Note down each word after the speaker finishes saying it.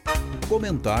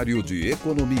Comentário de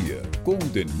Economia, com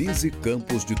Denise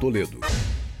Campos de Toledo.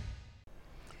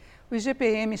 O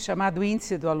IGPM, chamado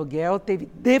Índice do Aluguel, teve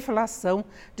deflação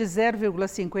de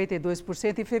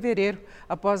 0,52% em fevereiro,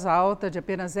 após a alta de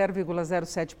apenas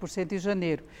 0,07% em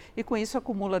janeiro. E com isso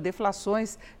acumula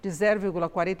deflações de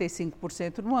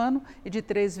 0,45% no ano e de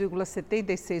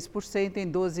 3,76% em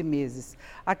 12 meses.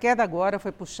 A queda agora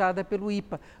foi puxada pelo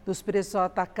IPA, dos preços ao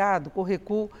atacado, com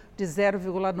recuo de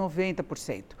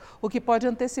 0,90%, o que pode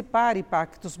antecipar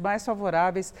impactos mais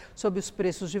favoráveis sobre os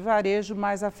preços de varejo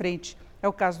mais à frente. É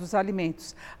o caso dos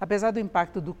alimentos. Apesar do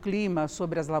impacto do clima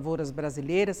sobre as lavouras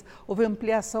brasileiras, houve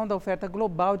ampliação da oferta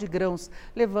global de grãos,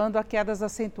 levando a quedas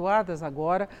acentuadas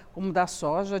agora, como da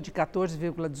soja, de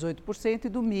 14,18% e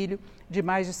do milho, de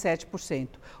mais de 7%.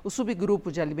 O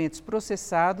subgrupo de alimentos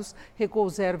processados recuou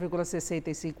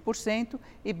 0,65%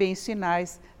 e bens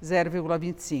finais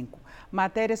 0,25%.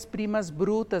 Matérias-primas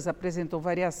brutas apresentou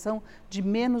variação de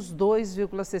menos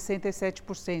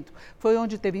 2,67%. Foi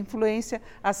onde teve influência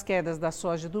as quedas da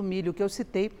soja e do milho que eu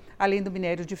citei, além do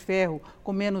minério de ferro,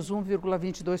 com menos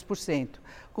 1,22%.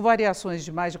 Com variações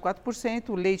de mais de 4%,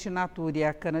 o leite in natura e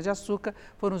a cana-de-açúcar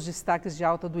foram os destaques de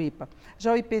alta do IPA.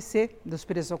 Já o IPC, dos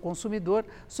preços ao consumidor,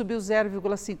 subiu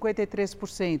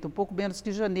 0,53%, um pouco menos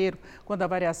que janeiro, quando a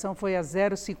variação foi a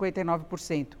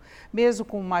 0,59%. Mesmo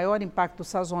com o maior impacto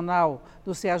sazonal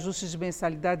dos reajustes de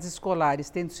mensalidades escolares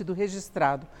tendo sido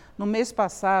registrado no mês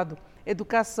passado,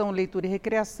 Educação, leitura e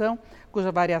recreação,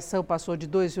 cuja variação passou de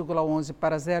 2,11%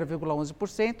 para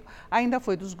 0,11%, ainda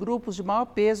foi dos grupos de maior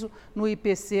peso no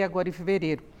IPC agora em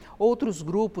fevereiro. Outros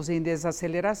grupos em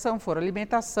desaceleração foram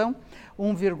alimentação,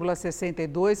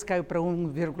 1,62% caiu para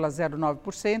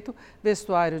 1,09%,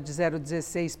 vestuário de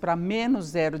 0,16% para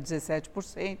menos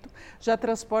 0,17%, já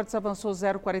transportes avançou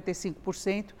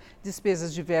 0,45%,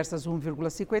 despesas diversas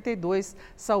 1,52%,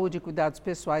 saúde e cuidados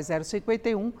pessoais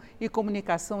 0,51% e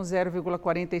comunicação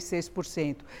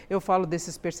 0,46%. Eu falo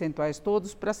desses percentuais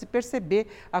todos para se perceber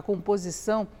a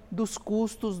composição dos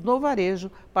custos no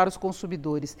varejo para os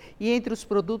consumidores. E entre os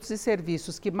produtos e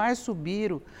serviços que mais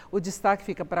subiram, o destaque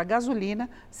fica para a gasolina,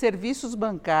 serviços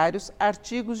bancários,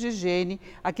 artigos de higiene,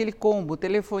 aquele combo,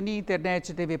 telefonia, internet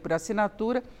e TV por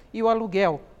assinatura e o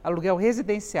aluguel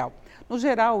residencial. No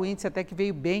geral, o índice até que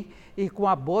veio bem e com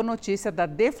a boa notícia da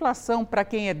deflação para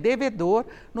quem é devedor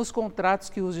nos contratos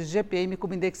que usa o IGPM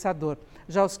como indexador.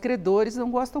 Já os credores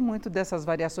não gostam muito dessas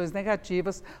variações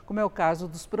negativas, como é o caso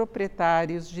dos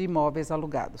proprietários de imóveis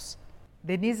alugados.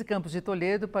 Denise Campos de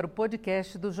Toledo para o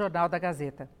podcast do Jornal da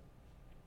Gazeta.